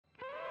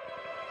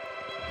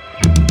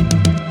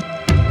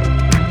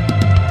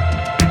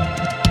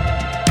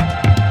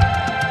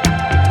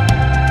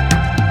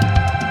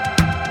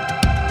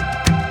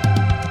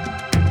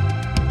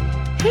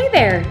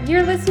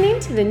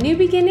listening to the New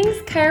Beginnings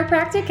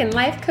Chiropractic and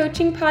Life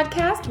Coaching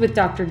Podcast with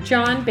Dr.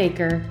 John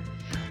Baker,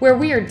 where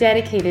we are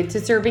dedicated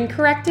to serving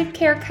corrective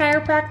care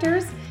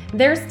chiropractors,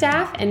 their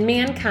staff, and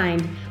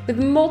mankind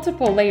with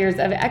multiple layers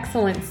of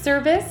excellent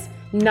service,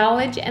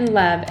 knowledge, and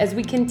love as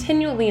we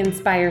continually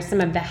inspire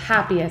some of the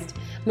happiest,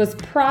 most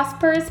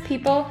prosperous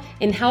people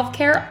in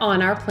healthcare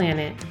on our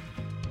planet.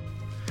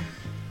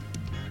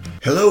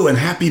 Hello and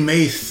happy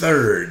May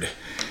 3rd.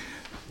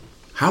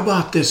 How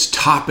about this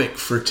topic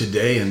for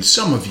today? And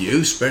some of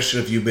you, especially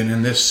if you've been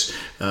in this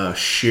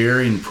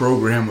sharing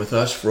program with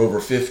us for over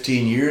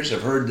 15 years,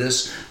 have heard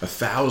this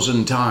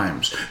 1,000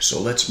 times.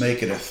 So let's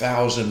make it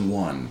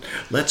 1,001.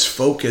 Let's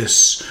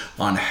focus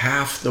on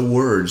half the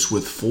words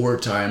with 4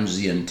 times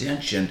the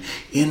intention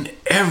in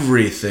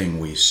everything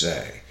we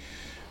say.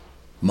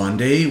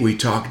 Monday, we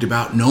talked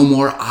about no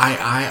more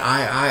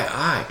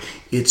I.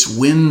 It's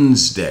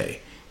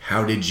Wednesday.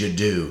 How did you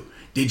do?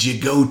 Did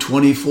you go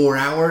 24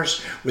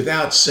 hours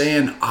without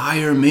saying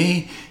I or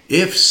me?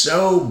 If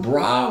so,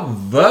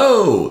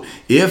 bravo.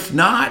 If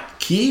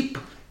not, keep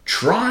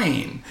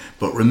trying.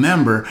 But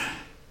remember,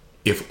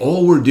 if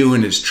all we're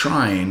doing is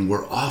trying,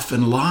 we're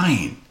often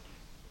lying.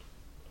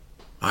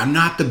 I'm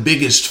not the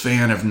biggest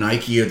fan of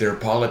Nike or their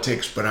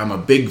politics, but I'm a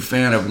big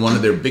fan of one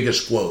of their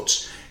biggest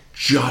quotes.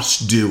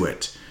 Just do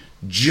it.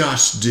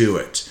 Just do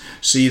it.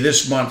 See,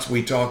 this month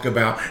we talk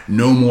about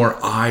no more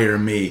I or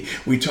me.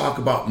 We talk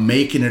about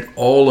making it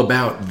all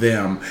about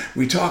them.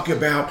 We talk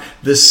about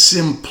the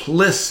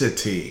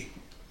simplicity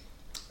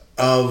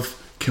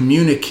of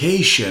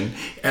communication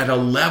at a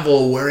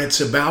level where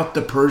it's about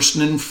the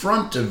person in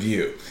front of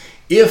you.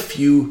 If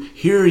you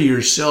hear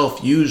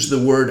yourself use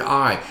the word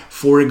I,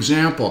 for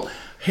example,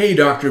 hey,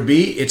 Dr.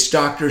 B, it's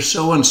Dr.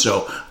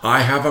 So-and-so.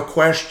 I have a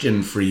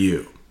question for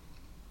you.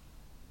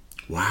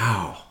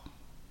 Wow.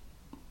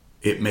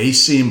 It may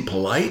seem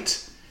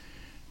polite,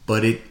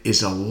 but it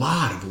is a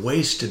lot of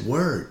wasted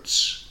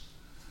words.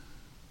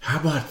 How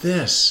about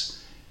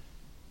this?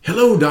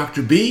 Hello,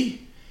 Dr.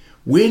 B.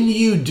 When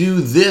you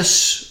do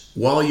this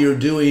while you're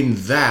doing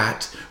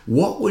that,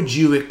 what would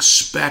you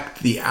expect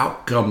the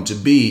outcome to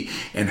be,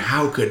 and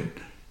how could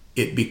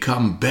it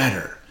become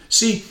better?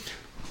 See,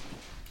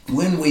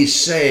 when we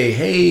say,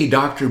 hey,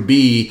 Dr.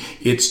 B,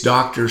 it's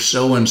Dr.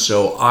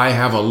 So-and-so, I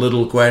have a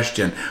little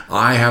question,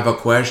 I have a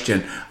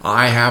question,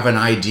 I have an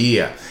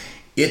idea.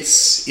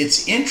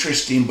 It's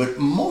interesting, but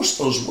most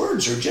of those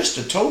words are just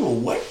a total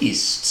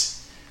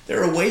waste.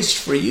 They're a waste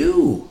for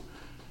you.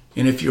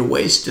 And if you're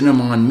wasting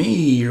them on me,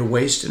 you're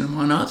wasting them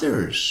on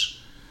others.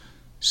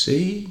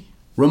 See?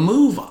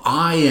 Remove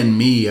I and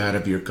me out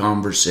of your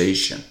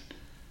conversation.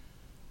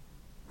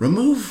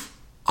 Remove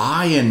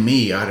I and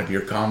me out of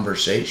your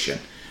conversation.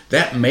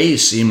 That may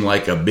seem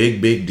like a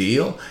big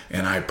deal,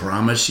 and I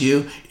promise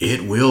you,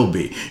 it will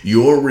be.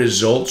 Your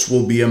results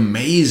will be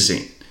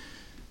amazing.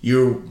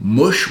 Your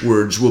mush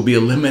words will be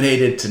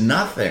eliminated to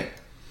nothing.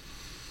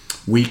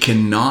 We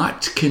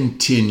cannot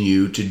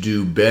continue to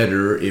do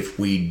better if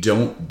we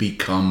don't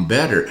become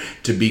better.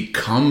 To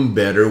become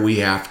better, we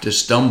have to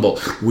stumble.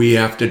 We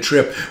have to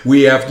trip.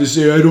 We have to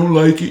say, I don't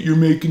like it. You're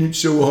making it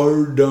so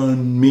hard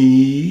on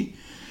me.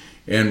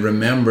 And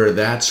remember,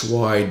 that's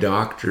why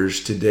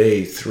doctors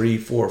today, 3,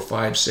 4,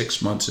 5,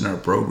 6 months in our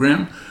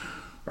program,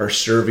 are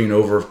serving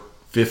over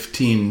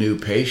 15 new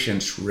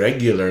patients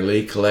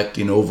regularly,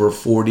 collecting over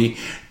 $40,000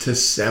 to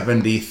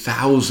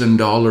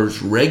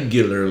 $70,000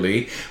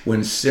 regularly,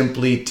 when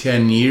simply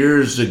 10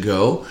 years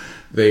ago,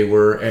 they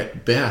were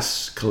at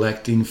best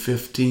collecting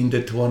 $15,000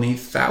 to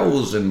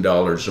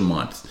 $20,000 a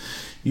month.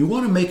 You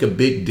want to make a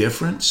big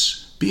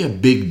difference? Be a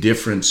big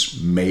difference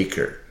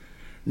maker.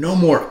 No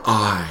more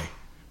I.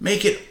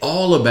 Make it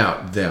all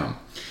about them.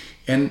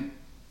 And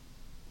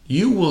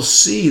you will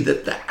see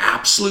that the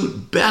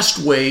absolute best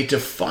way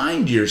to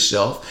find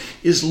yourself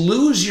is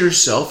lose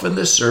yourself in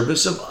the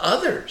service of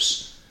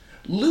others.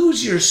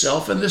 Lose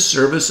yourself in the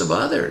service of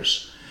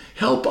others.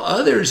 Help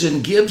others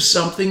and give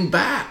something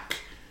back.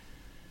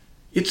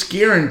 It's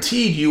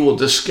guaranteed you will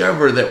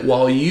discover that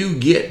while you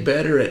get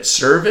better at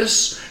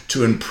service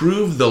to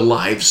improve the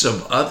lives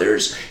of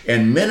others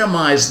and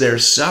minimize their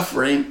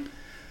suffering,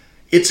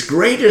 its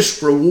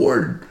greatest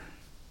reward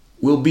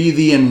will be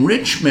the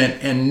enrichment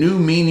and new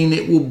meaning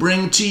it will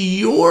bring to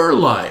your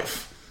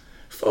life.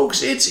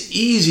 Folks, it's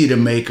easy to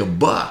make a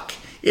buck.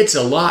 It's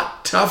a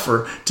lot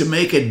tougher to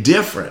make a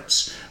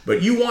difference.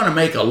 But you want to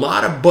make a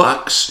lot of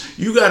bucks,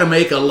 you got to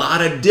make a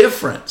lot of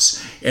difference.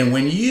 And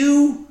when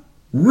you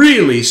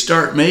really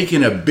start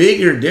making a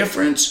bigger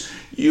difference,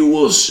 you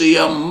will see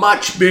a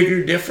much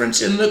bigger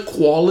difference in the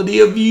quality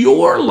of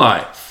your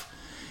life.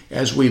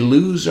 As we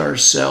lose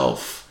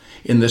ourselves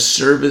in the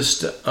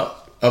service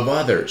of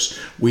others,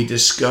 we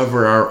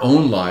discover our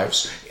own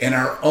lives and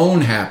our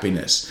own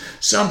happiness.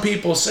 Some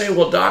people say,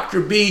 well,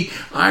 Dr. B,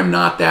 I'm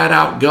not that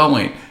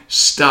outgoing.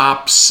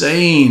 Stop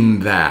saying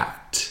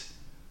that.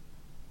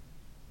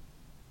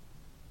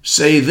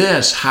 Say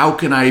this, how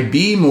can I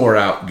be more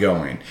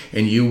outgoing?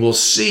 And you will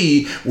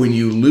see when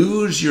you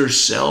lose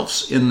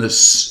yourself in the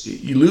service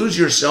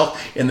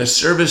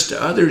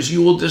to others,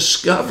 you will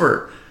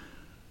discover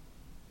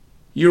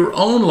your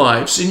own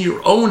lives and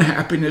your own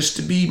happiness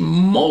to be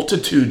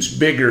multitudes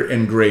bigger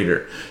and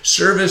greater.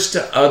 Service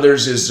to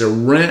others is the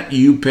rent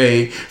you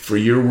pay for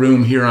your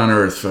room here on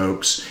earth,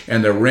 folks,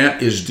 and the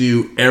rent is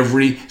due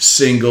every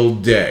single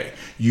day.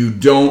 You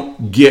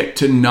don't get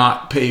to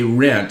not pay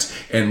rent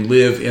and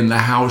live in the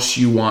house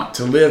you want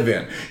to live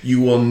in.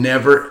 You will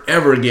never,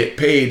 ever get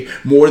paid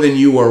more than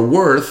you are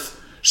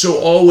worth, so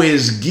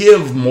always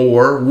give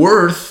more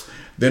worth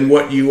than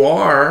what you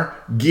are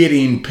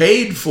getting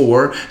paid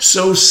for,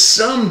 so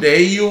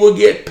someday you will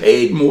get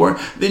paid more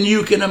than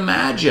you can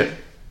imagine.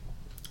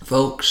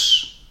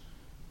 Folks,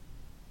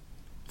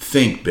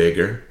 think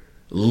bigger,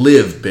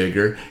 live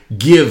bigger,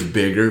 give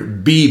bigger,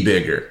 be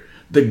bigger.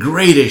 The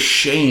greatest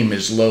shame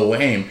is low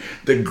aim.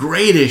 The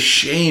greatest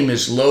shame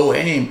is low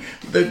aim.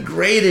 The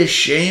greatest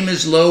shame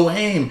is low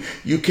aim.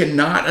 You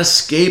cannot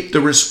escape the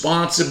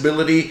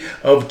responsibility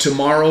of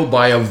tomorrow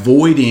by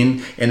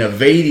avoiding and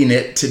evading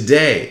it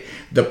today.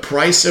 The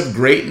price of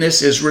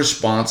greatness is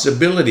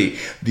responsibility,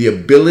 the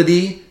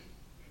ability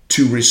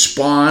to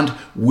respond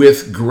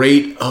with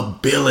great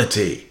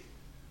ability.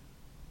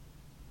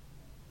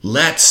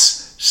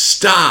 Let's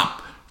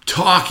stop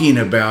talking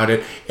about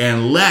it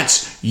and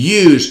let's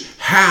use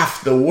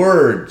half the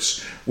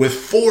words with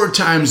 4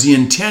 times the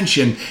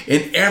intention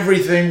in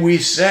everything we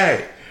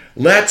say.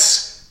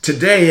 Let's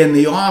today in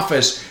the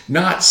office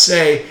not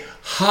say,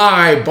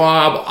 "Hi,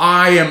 Bob,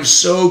 I am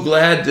so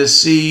glad to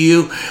see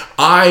you.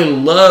 I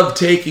love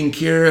taking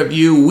care of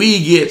you.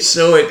 We get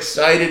so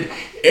excited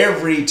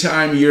every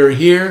time you're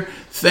here.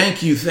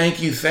 Thank you,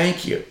 thank you,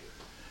 thank you."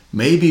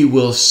 Maybe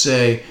we'll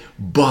say,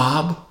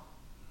 "Bob,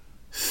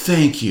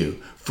 thank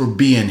you for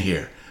being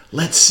here.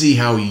 Let's see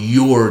how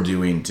you're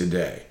doing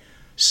today."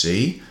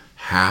 See?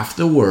 Half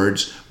the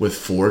words with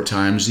 4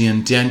 times the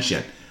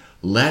intention.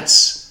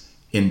 Let's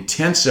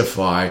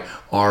intensify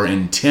our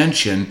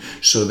intention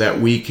so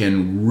that we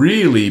can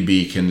really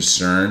be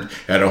concerned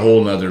at a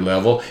whole nother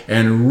level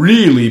and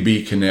really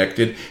be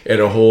connected at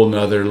a whole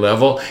nother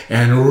level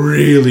and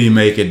really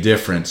make a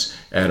difference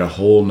at a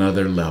whole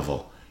nother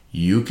level.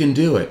 You can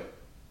do it.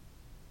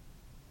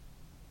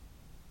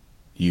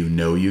 You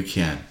know you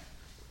can.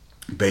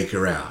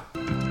 Baker out.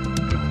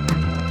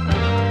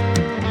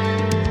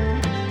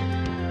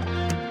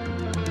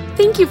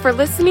 Thank you for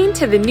listening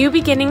to the New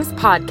Beginnings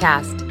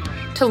podcast.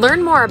 To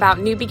learn more about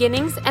New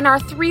Beginnings and our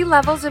 3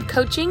 levels of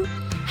coaching,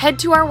 head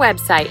to our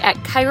website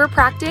at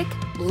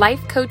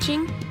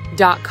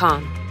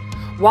chiropracticlifecoaching.com.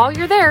 While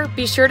you're there,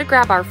 be sure to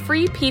grab our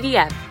free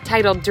PDF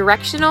titled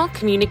Directional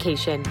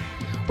Communication,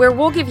 where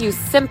we'll give you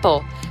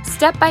simple,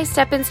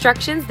 step-by-step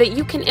instructions that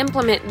you can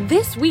implement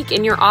this week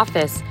in your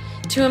office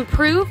to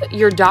improve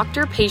your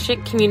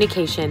doctor-patient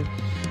communication,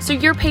 so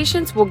your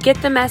patients will get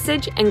the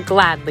message and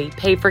gladly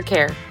pay for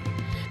care.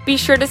 Be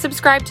sure to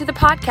subscribe to the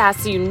podcast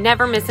so you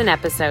never miss an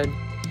episode.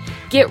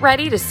 Get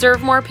ready to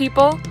serve more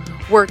people,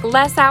 work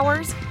less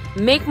hours,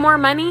 make more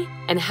money,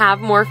 and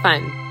have more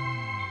fun.